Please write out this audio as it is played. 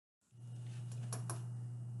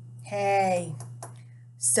Hey,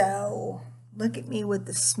 so look at me with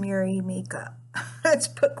the smeary makeup. Let's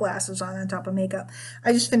put glasses on top of makeup.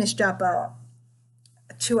 I just finished up a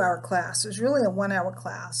 2 hour class. It was really a 1 hour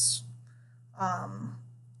class. Um,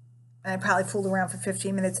 and I probably fooled around for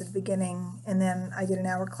 15 minutes at the beginning, and then I did an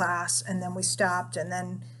hour class, and then we stopped, and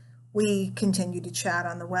then we continued to chat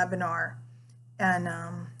on the webinar. And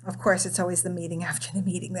of course, it's always the meeting after the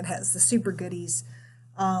meeting that has the super goodies.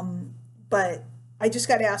 But I just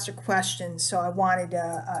got asked a question, so I wanted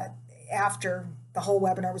to, after the whole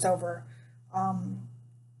webinar was over, um,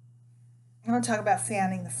 I want to talk about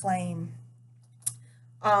fanning the flame.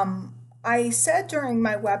 I said during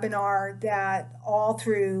my webinar that all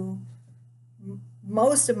through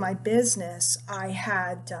most of my business, I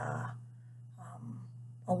had a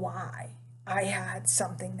why. I had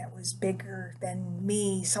something that was bigger than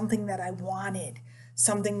me, something that I wanted,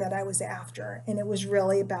 something that I was after, and it was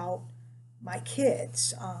really about my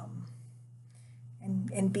kids,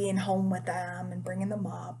 and being home with them and bringing them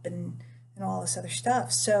up and all this other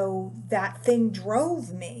stuff. So that thing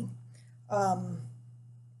drove me,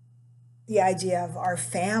 the idea of our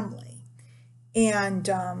family, and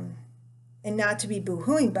not to be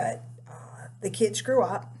boo-hooing, but the kids grew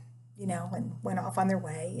up, and went off on their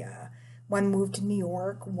way. One moved to New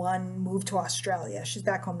York, one moved to Australia. She's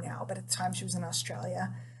back home now, but at the time she was in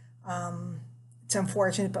Australia. It's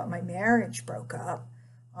unfortunate, but my marriage broke up,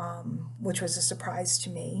 which was a surprise to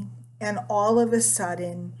me. And all of a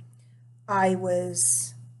sudden, I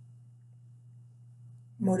was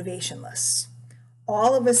motivationless.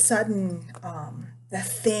 All of a sudden, the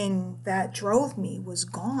thing that drove me was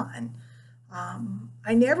gone.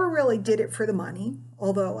 I never really did it for the money,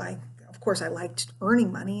 although of course, I liked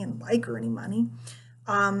earning money and like earning money.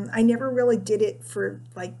 I never really did it for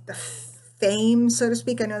like the fame, so to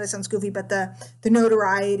speak. I know that sounds goofy, but the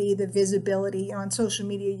notoriety, the visibility. On social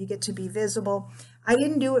media, you get to be visible. I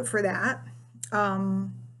didn't do it for that.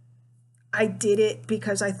 I did it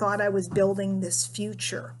because I thought I was building this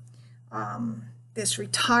future, this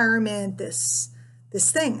retirement, this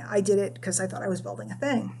thing. I did it because I thought I was building a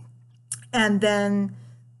thing. And then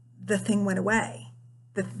the thing went away.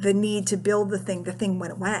 The need to build the thing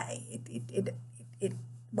went away. It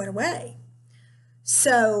went away.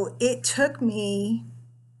 So it took me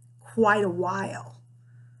quite a while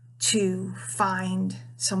to find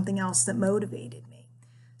something else that motivated me.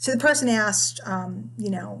 So the person asked,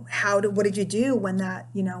 what did you do when that,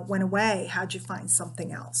 went away? How'd you find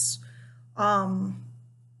something else?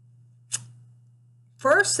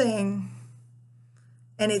 First thing,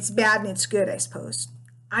 and it's bad and it's good, I suppose,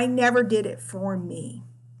 I never did it for me.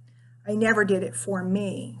 I never did it for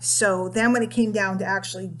me. So then when it came down to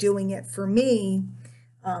actually doing it for me,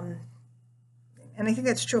 and I think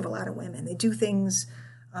that's true of a lot of women, they do things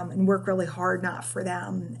and work really hard, not for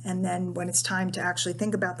them. And then when it's time to actually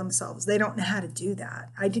think about themselves, they don't know how to do that.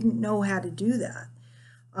 I didn't know how to do that.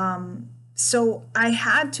 So I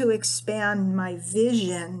had to expand my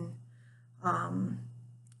vision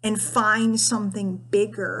and find something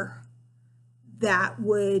bigger that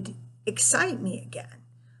would excite me again.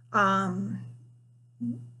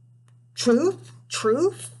 Truth,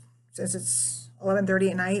 since it's 11:30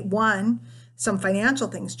 at night. One, some financial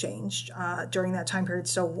things changed during that time period,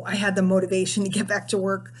 so I had the motivation to get back to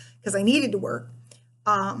work because I needed to work.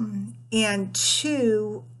 And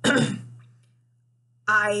two,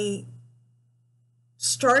 I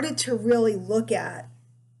started to really look at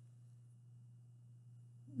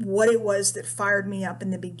what it was that fired me up in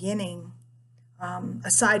the beginning,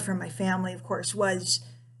 aside from my family, of course, was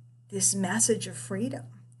this message of freedom,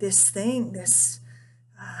 this thing,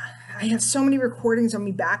 I have so many recordings of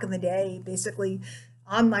me back in the day, basically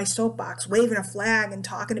on my soapbox, waving a flag and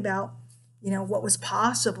talking about, what was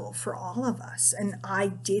possible for all of us. And I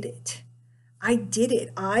did it. I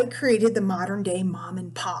created the modern day mom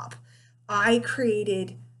and pop. I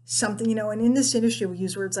created something, and in this industry, we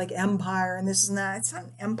use words like empire and this and that. It's not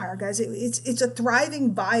an empire, guys. It's a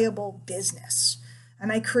thriving, viable business. And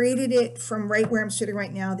I created it from right where I'm sitting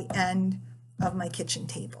right now, the end of my kitchen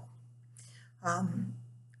table.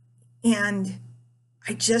 And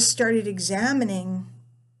I just started examining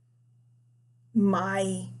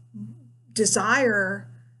my desire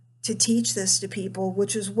to teach this to people,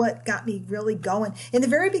 which is what got me really going. In the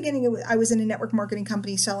very beginning, I was in a network marketing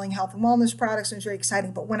company selling health and wellness products, and it was very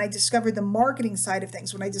exciting. But when I discovered the marketing side of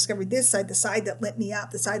things, when I discovered this side, the side that lit me up,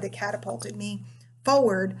 the side that catapulted me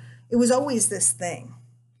forward, it was always this thing.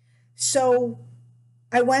 So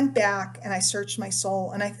I went back and I searched my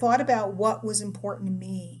soul, and I thought about what was important to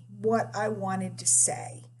me, what I wanted to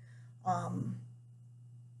say,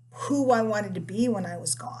 who I wanted to be when I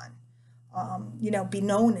was gone. be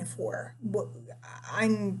known for.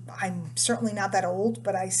 I'm certainly not that old,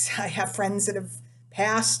 but I have friends that have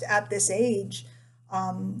passed at this age.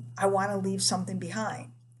 I want to leave something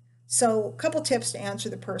behind. So a couple tips to answer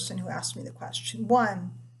the person who asked me the question.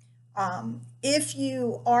 One, if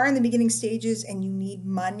you are in the beginning stages and you need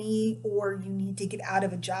money or you need to get out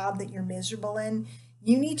of a job that you're miserable in,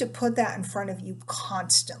 you need to put that in front of you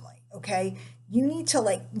constantly. Okay. You need to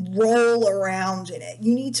like roll around in it.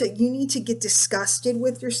 You need to get disgusted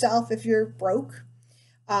with yourself if you're broke.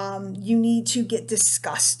 You need to get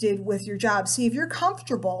disgusted with your job. See, if you're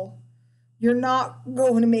comfortable, you're not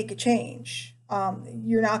going to make a change.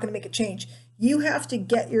 You're not going to make a change. You have to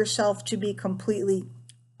get yourself to be completely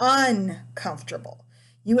uncomfortable.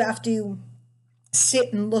 You have to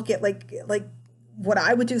sit and look at like what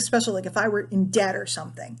I would do, especially like if I were in debt or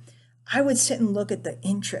something. I would sit and look at the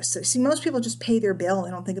interest. So, see, most people just pay their bill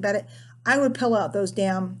and don't think about it. I would pull out those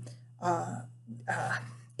damn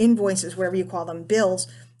invoices, whatever you call them, bills,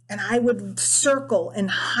 and I would circle and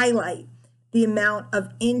highlight the amount of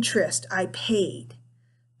interest I paid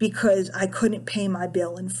because I couldn't pay my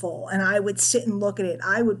bill in full. And I would sit and look at it.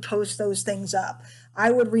 I would post those things up.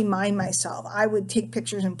 I would remind myself. I would take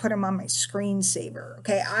pictures and put them on my screensaver.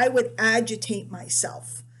 Okay. I would agitate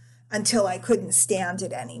myself until I couldn't stand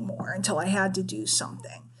it anymore, until I had to do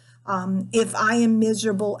something. If I am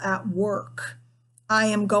miserable at work, I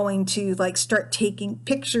am going to like start taking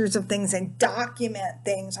pictures of things and document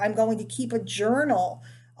things. I'm going to keep a journal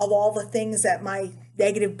of all the things that my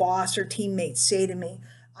negative boss or teammates say to me.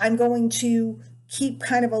 I'm going to keep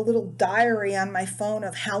kind of a little diary on my phone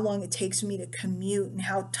of how long it takes me to commute and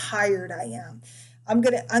how tired I am. I'm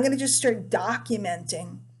gonna just start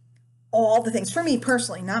documenting all the things for me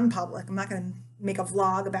personally, not in public. I'm not going to make a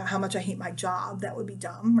vlog about how much I hate my job. That would be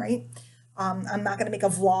dumb, right? I'm not going to make a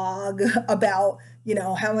vlog about,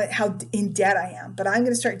 how in debt I am, but I'm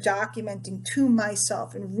going to start documenting to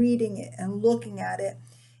myself and reading it and looking at it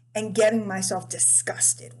and getting myself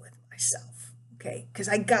disgusted with myself. Okay. Cause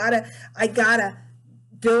I gotta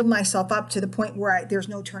build myself up to the point where there's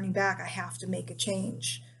no turning back. I have to make a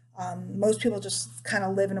change. Most people just kind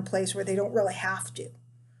of live in a place where they don't really have to.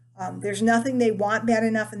 There's nothing they want bad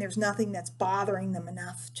enough, and there's nothing that's bothering them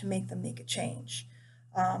enough to make them make a change.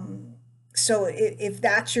 So if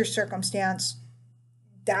that's your circumstance,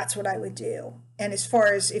 that's what I would do. And as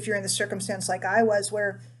far as if you're in the circumstance like I was,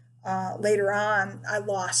 where later on I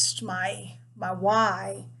lost my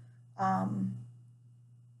why,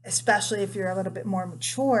 especially if you're a little bit more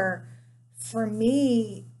mature, for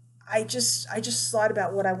me, I just thought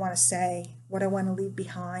about what I want to say, what I want to leave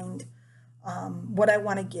behind. What I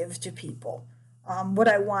want to give to people, what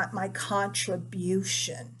I want my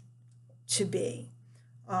contribution to be.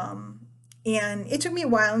 And it took me a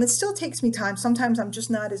while, and it still takes me time. Sometimes I'm just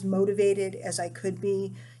not as motivated as I could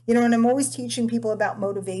be, and I'm always teaching people about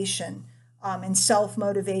motivation and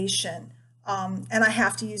self-motivation. And I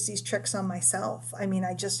have to use these tricks on myself. I mean,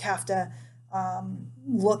 I just have to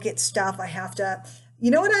look at stuff. I have to,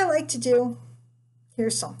 what I like to do?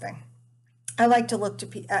 Here's something. I like to look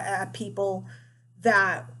at people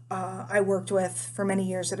that I worked with for many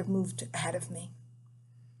years that have moved ahead of me.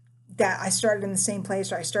 That I started in the same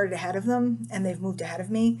place, or I started ahead of them and they've moved ahead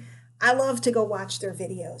of me. I love to go watch their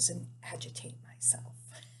videos and agitate myself.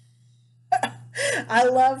 I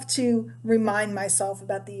love to remind myself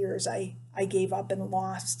about the years I gave up and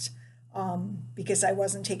lost because I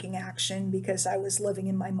wasn't taking action, because I was living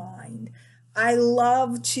in my mind. I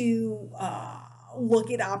love to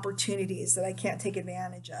look at opportunities that I can't take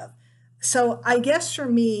advantage of. So I guess for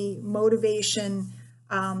me, motivation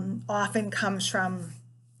often comes from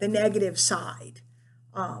the negative side.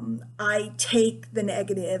 I take the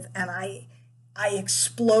negative and I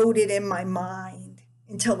explode it in my mind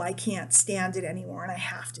until I can't stand it anymore and I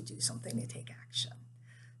have to do something to take action.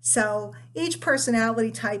 So each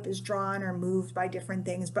personality type is drawn or moved by different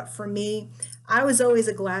things. But for me, I was always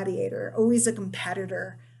a gladiator, always a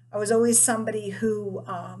competitor. I was always somebody who,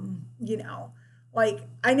 I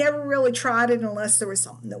never really tried it unless there was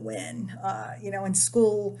something to win. In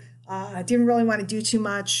school, I didn't really want to do too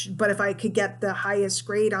much, but if I could get the highest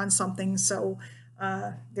grade on something, so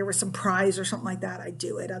there was some prize or something like that, I'd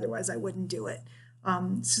do it. Otherwise, I wouldn't do it.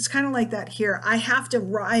 So it's kind of like that here. I have to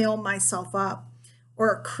rile myself up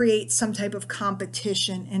or create some type of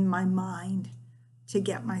competition in my mind to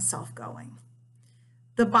get myself going.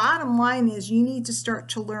 The bottom line is you need to start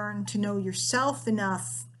to learn to know yourself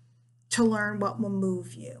enough to learn what will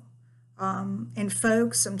move you. And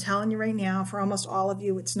folks, I'm telling you right now, for almost all of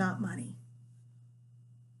you, it's not money.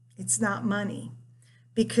 It's not money.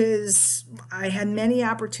 because I had many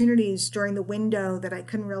opportunities during the window that I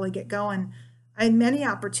couldn't really get going. I had many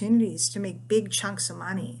opportunities to make big chunks of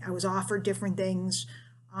money. I was offered different things.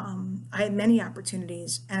 I had many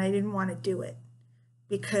opportunities, and I didn't want to do it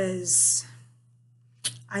because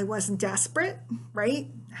I wasn't desperate, right?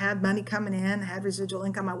 I had money coming in, I had residual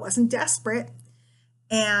income. I wasn't desperate.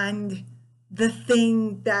 And the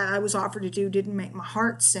thing that I was offered to do didn't make my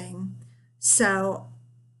heart sing. So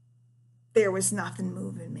there was nothing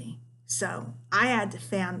moving me. So I had to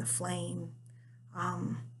fan the flame.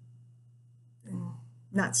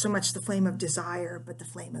 Not so much the flame of desire, but the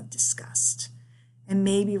flame of disgust. And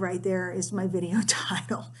maybe right there is my video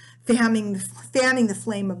title, fanning the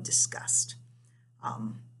flame of disgust.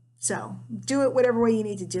 So do it whatever way you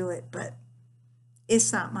need to do it, but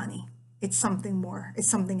it's not money. It's something more. It's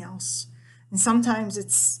something else. And sometimes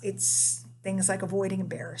it's things like avoiding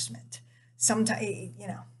embarrassment. Sometimes,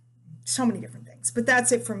 so many different things. But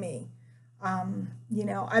that's it for me.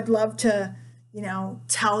 I'd love to,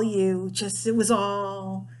 tell you just it was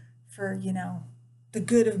all for, the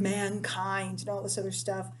good of mankind and all this other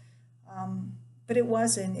stuff. But it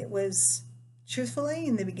wasn't. It was, truthfully,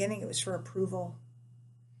 in the beginning, it was for approval.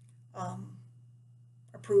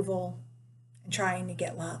 Approval and trying to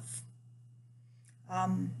get love.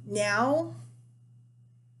 Now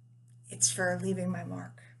it's for leaving my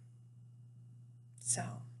mark. So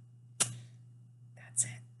that's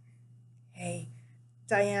it. Hey,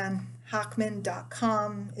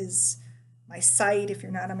 DianeHockman.com is my site. If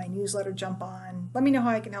you're not on my newsletter, jump on. Let me know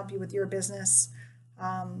how I can help you with your business.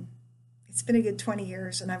 It's been a good 20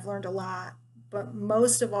 years and I've learned a lot, but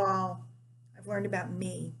most of all, I've learned about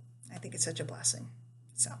me. I think it's such a blessing.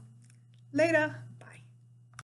 So, later.